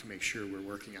not to make sure we're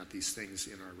working at these things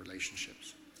in our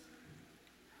relationships.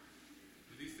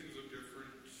 Do these things look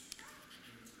different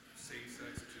same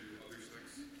sex to other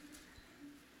sex?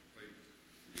 Like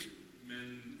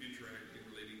men interacting,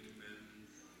 relating to men?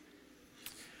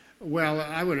 Well,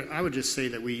 I would just say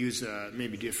that we use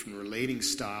maybe different relating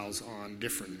styles on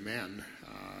different men,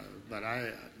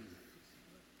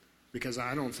 because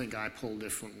I don't think I pull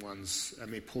different ones. I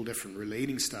may pull different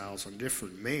relating styles on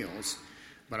different males,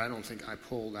 but I don't think I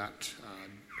pull that.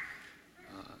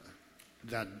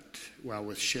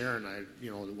 With Sharon,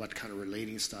 what kind of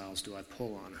relating styles do I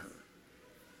pull on her?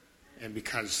 And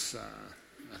because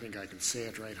I think I can say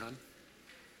it, right, hon?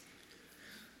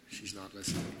 She's not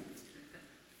listening.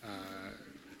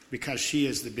 Because she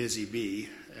is the busy bee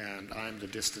and I'm the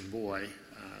distant boy,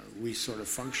 we sort of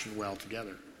function well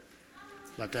together.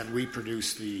 But then we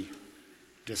produce the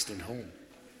distant home.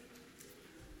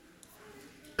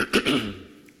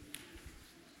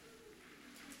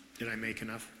 Did I make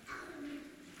enough?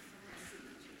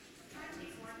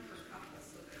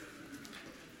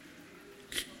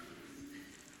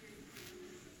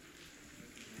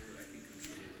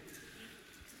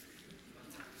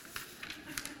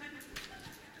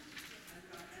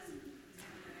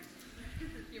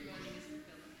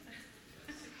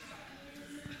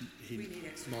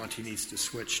 Monty needs to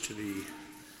switch to the...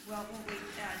 Well, when we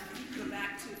go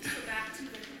back to the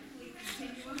complete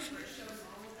continuum where it shows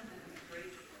all of them, that would be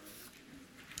great.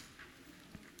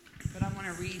 But I want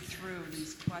to read through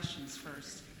these questions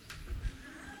first.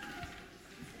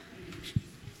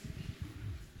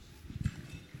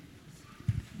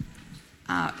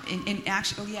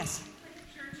 Yes.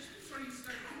 Sharon, just before you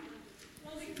start,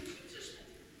 Wally, could you just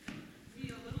be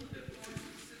a little bit more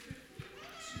specific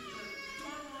to the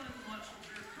Don Juan and the Macho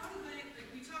Jerk? How do they,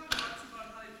 we talk lots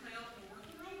about how they play out in the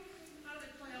working world. How do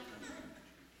they play out in the home?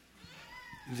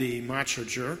 The macho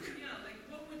jerk? Yeah,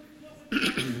 what would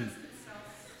manifest itself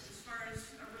as far as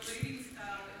a relating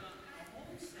style in a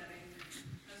home setting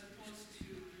as opposed to,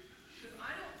 because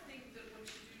I don't think that what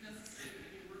you do necessarily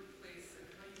in your workplace and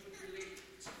how you would relate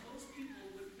to most people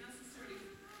would necessarily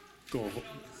Go. the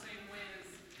same way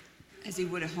As he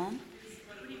would at home?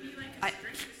 Would he be like a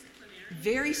strict disciplinarian?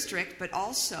 Very strict, but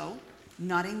also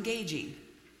not engaging.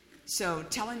 So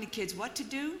telling the kids what to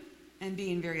do and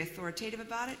being very authoritative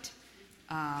about it,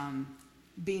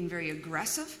 being very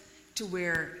aggressive to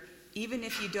where even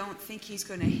if you don't think he's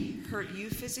going to hurt you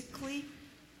physically,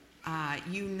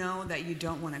 you know that you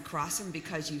don't want to cross him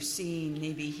because you've seen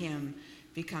maybe him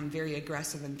become very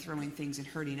aggressive and throwing things and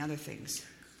hurting other things.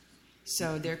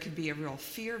 So there could be a real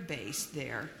fear base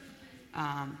there.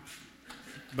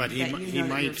 But that you're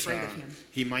afraid of him.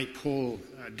 he might pull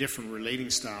different relating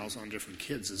styles on different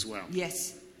kids as well.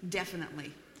 Yes,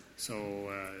 definitely.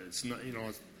 So it's not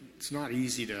it's not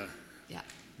easy to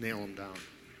nail him down.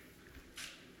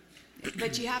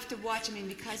 But you have to watch.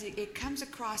 Because it comes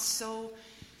across so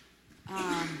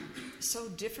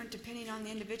different depending on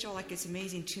the individual. Like, it's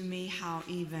amazing to me how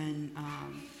even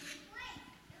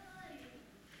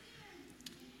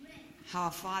how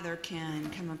a father can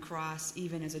come across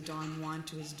even as a Don Juan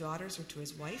to his daughters or to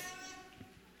his wife,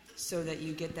 so that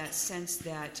you get that sense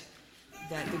that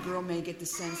the girl may get the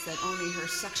sense that only her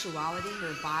sexuality,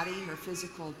 her body, her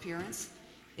physical appearance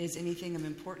is anything of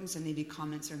importance, and maybe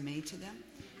comments are made to them.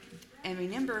 And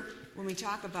remember, when we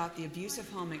talk about the abusive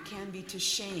home, it can be to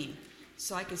shame.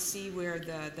 So I could see where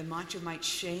the macho might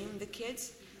shame the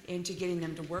kids into getting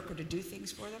them to work or to do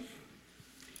things for them.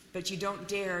 But you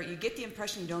get the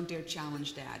impression you don't dare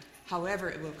challenge dad, however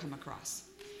it will come across.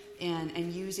 And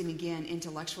using, again,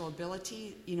 intellectual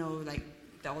ability, like,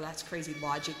 oh, that's crazy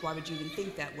logic, why would you even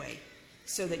think that way?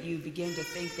 So that you begin to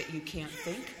think that you can't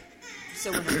think.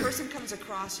 So when a person comes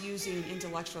across using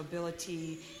intellectual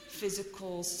ability,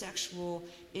 physical, sexual,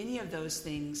 any of those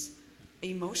things,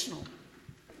 emotional.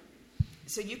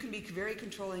 So you can be very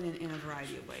controlling in a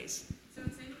variety of ways. So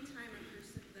it's any time a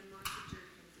person, the macho jerk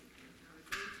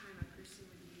comes in, any time a person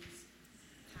would use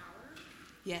power,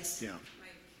 Yes. Yeah.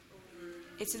 like over,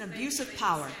 It's an like abusive you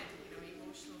power, said,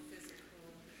 emotional, physical,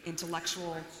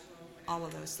 intellectual, all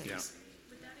of those things. Yeah.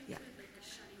 Would that Yeah. include like a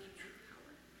shutting in your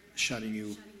power, Shutting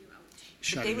you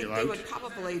shutting you out? But they would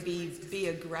probably be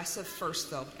aggressive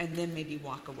first, though, and then maybe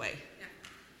walk away.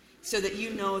 So that you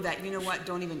know what,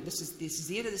 don't even, this is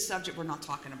the end of the subject, we're not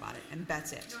talking about it, and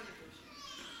that's it.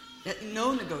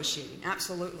 No negotiating,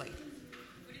 absolutely.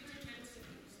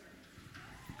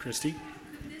 Christy?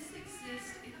 Could this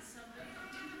exist in somebody who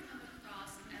didn't come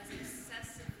across as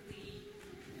excessively,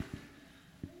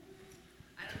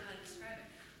 I don't know how to describe it,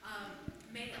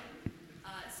 male,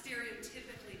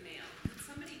 stereotypically male? Could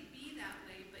somebody be that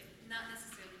way, but not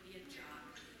necessarily be a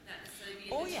jock, not necessarily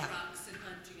be Oh, into yeah. trucks and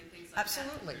hunting and things like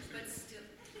Absolutely. that? But still,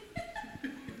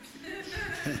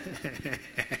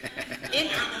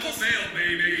 Animal male,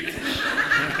 baby.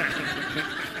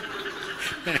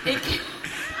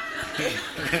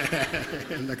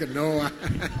 Look at Noah.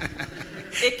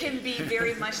 It can be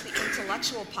very much the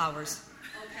intellectual powers.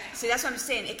 okay. See, that's what I'm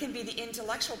saying. It can be the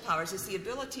intellectual powers. It's the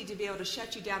ability to be able to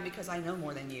shut you down because I know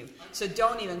more than you. So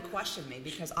don't even question me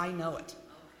because I know it.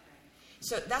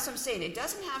 So that's what I'm saying. It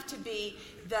doesn't have to be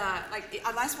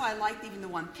that's why I liked even the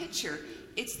one picture.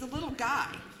 It's the little guy,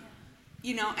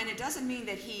 and it doesn't mean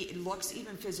that he looks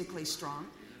even physically strong.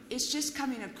 It's just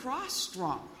coming across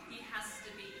strong. He has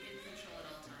to be in control at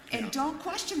all times. And don't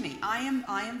question me. I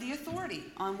am the authority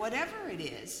on whatever it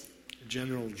is.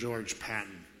 General George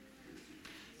Patton.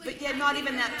 But yet not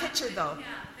even that picture, though. Yeah,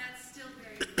 that's still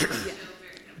very,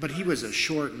 But he was a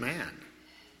short man.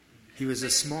 He was a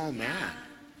small man.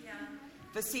 yeah.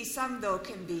 But see, some though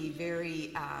can be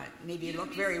very maybe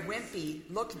look very wimpy,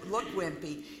 look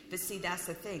wimpy. But see, that's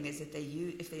the thing is that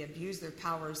if they abuse their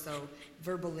powers though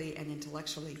verbally and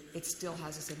intellectually, it still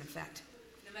has the same effect.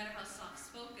 No matter how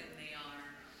soft-spoken they are,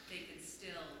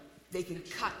 They can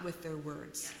cut with their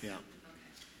words. Yeah.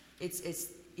 It's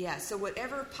So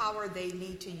whatever power they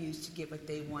need to use to get what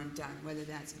they want done, whether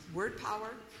that's word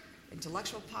power,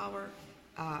 intellectual power,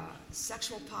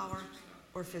 sexual power,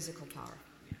 or physical power.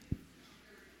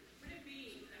 Would it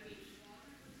be,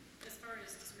 as far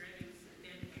as describing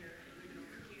men here and women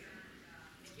over here,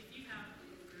 if you have a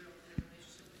little girl in a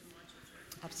relationship with a macho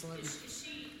jerk, Absolutely. is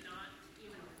she not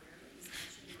even aware that he's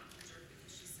actually a macho jerk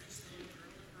because she's such a little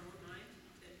girl in her own mind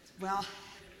that Well,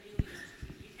 it really,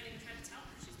 you can't even tell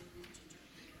her she's a macho jerk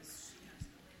because she has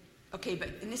no idea. okay,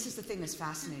 and this is the thing that's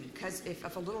fascinating, because if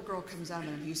a little girl comes out of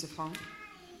an abusive home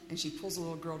and she pulls a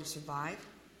little girl to survive,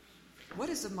 what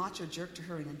is the macho jerk to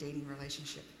her in a dating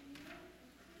relationship?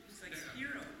 He's like a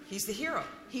hero. He's the hero.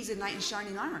 He's a knight in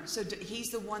shining armor. So he's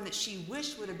the one that she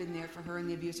wished would have been there for her in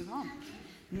the abusive home.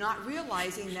 Not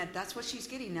realizing that that's what she's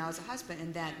getting now as a husband,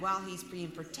 and that while he's being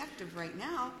protective right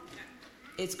now,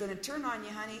 it's going to turn on you,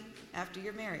 honey, after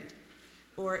you're married.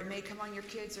 Or it may come on your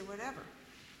kids or whatever.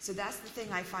 So that's the thing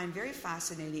I find very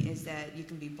fascinating, is that you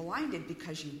can be blinded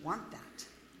because you want that.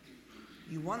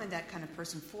 You wanted that kind of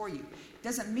person for you.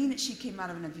 Doesn't mean that she came out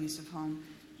of an abusive home,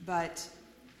 but,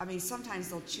 sometimes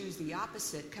they'll choose the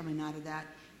opposite coming out of that,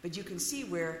 but you can see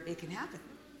where it can happen.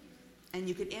 And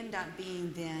you could end up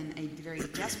being then a very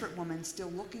desperate woman still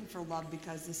looking for love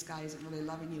because this guy isn't really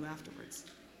loving you afterwards.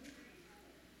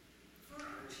 For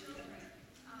our children,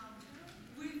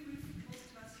 most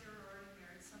of us here are already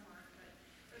married, some aren't,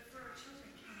 but for our children,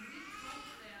 can we help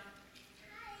them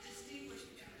distinguish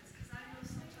between this? Because I know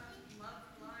sometimes love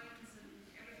lines and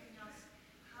everything else,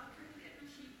 how can we get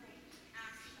people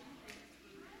actually think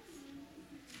through this?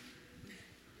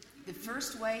 The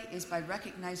first way is by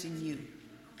recognizing you.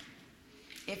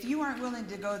 If you aren't willing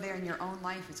to go there in your own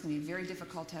life, it's going to be very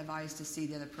difficult to have eyes to see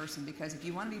the other person, because if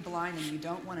you want to be blind and you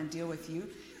don't want to deal with you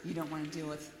don't want to deal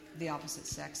with the opposite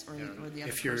sex or the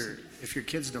other person. If your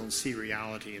kids don't see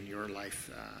reality in your life,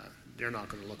 they're not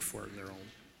going to look for it in their own.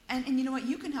 And you know what?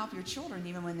 You can help your children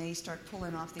even when they start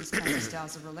pulling off these kinds of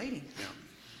styles of relating. Yeah.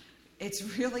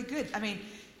 It's really good.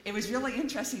 It was really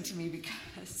interesting to me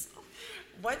because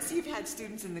once you've had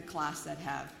students in the class that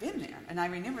have been there, and I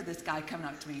remember this guy coming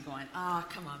up to me going,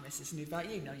 come on, Mrs.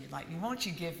 Newbelt, you know you like me. Won't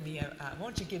you give me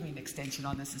an extension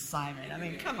on this assignment? I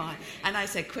mean, come on. And I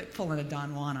said, quit pulling a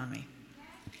Don Juan on me.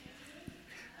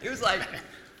 He was like,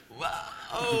 wow.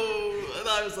 And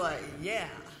I was like, yeah,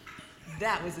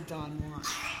 that was a Don Juan.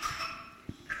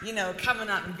 You know, coming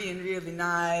up and being really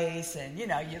nice, and you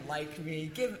know, you like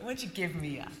me. Would you give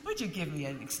me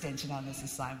an extension on this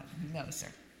assignment? No, sir,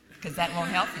 because that won't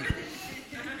help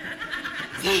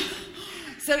you.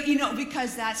 So, you know,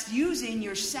 because that's using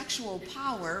your sexual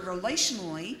power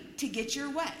relationally to get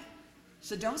your way.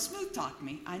 So don't smooth talk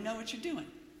me. I know what you're doing.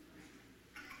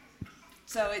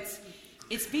 So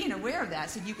it's being aware of that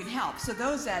so you can help. So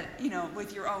those that, you know,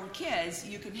 with your own kids,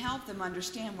 you can help them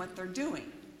understand what they're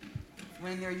doing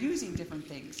when they're using different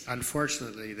things.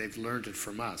 Unfortunately, they've learned it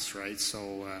from us, right?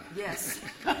 So yes.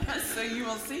 So you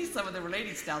will see some of the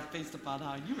relating styles based upon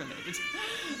how you related. Easier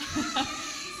for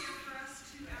us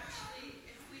to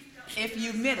actually, If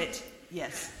you admit it,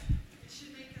 yes. it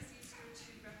should make us easier to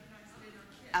recognize it in our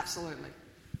kids. Absolutely.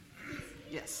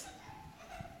 Yes.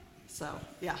 So,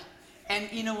 yeah.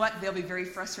 And you know what? They'll be very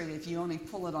frustrated if you only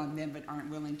pull it on them but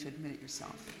aren't willing to admit it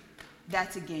yourself.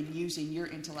 That's, again, using your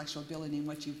intellectual ability and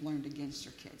what you've learned against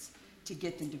your kids to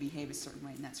get them to behave a certain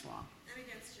way, and that's wrong. And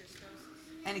against your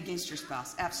spouses. And against your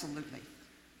spouse, absolutely.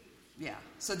 Yeah.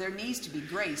 So there needs to be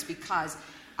grace because,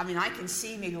 I mean, I can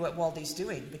see maybe what Waldy's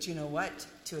doing, but you know what?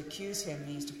 To accuse him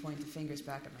means to point the fingers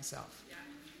back at myself. Yeah.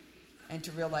 And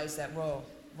to realize that, whoa,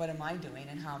 what am I doing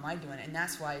and how am I doing it? And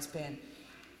that's why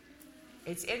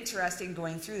it's interesting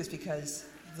going through this because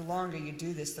the longer you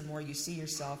do this, the more you see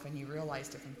yourself and you realize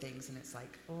different things. And it's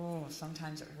like, oh,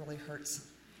 sometimes it really hurts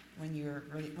when you're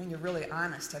really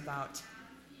honest about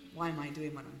why am I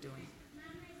doing what I'm doing.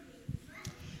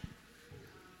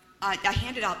 I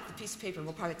handed out the piece of paper.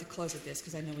 We'll probably have to close with this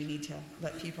because I know we need to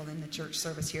let people in the church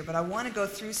service here. But I want to go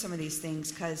through some of these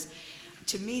things because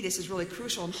to me this is really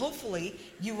crucial. And hopefully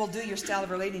you will do your style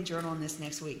of relating journal on this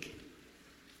next week.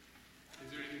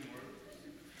 Is there anything more?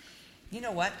 You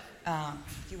know what? Do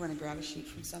you want to grab a sheet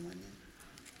from someone? Then?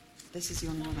 This is the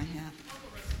only one I have.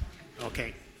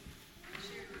 okay.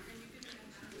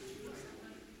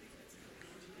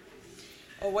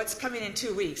 Oh, what's coming in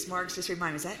 2 weeks? Mark's just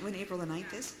reminded me. Is that when April the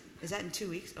 9th is? Is that in 2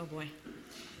 weeks? Oh, boy.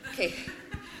 Okay.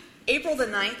 April the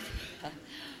 9th,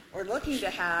 we're looking to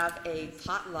have a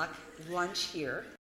potluck lunch here.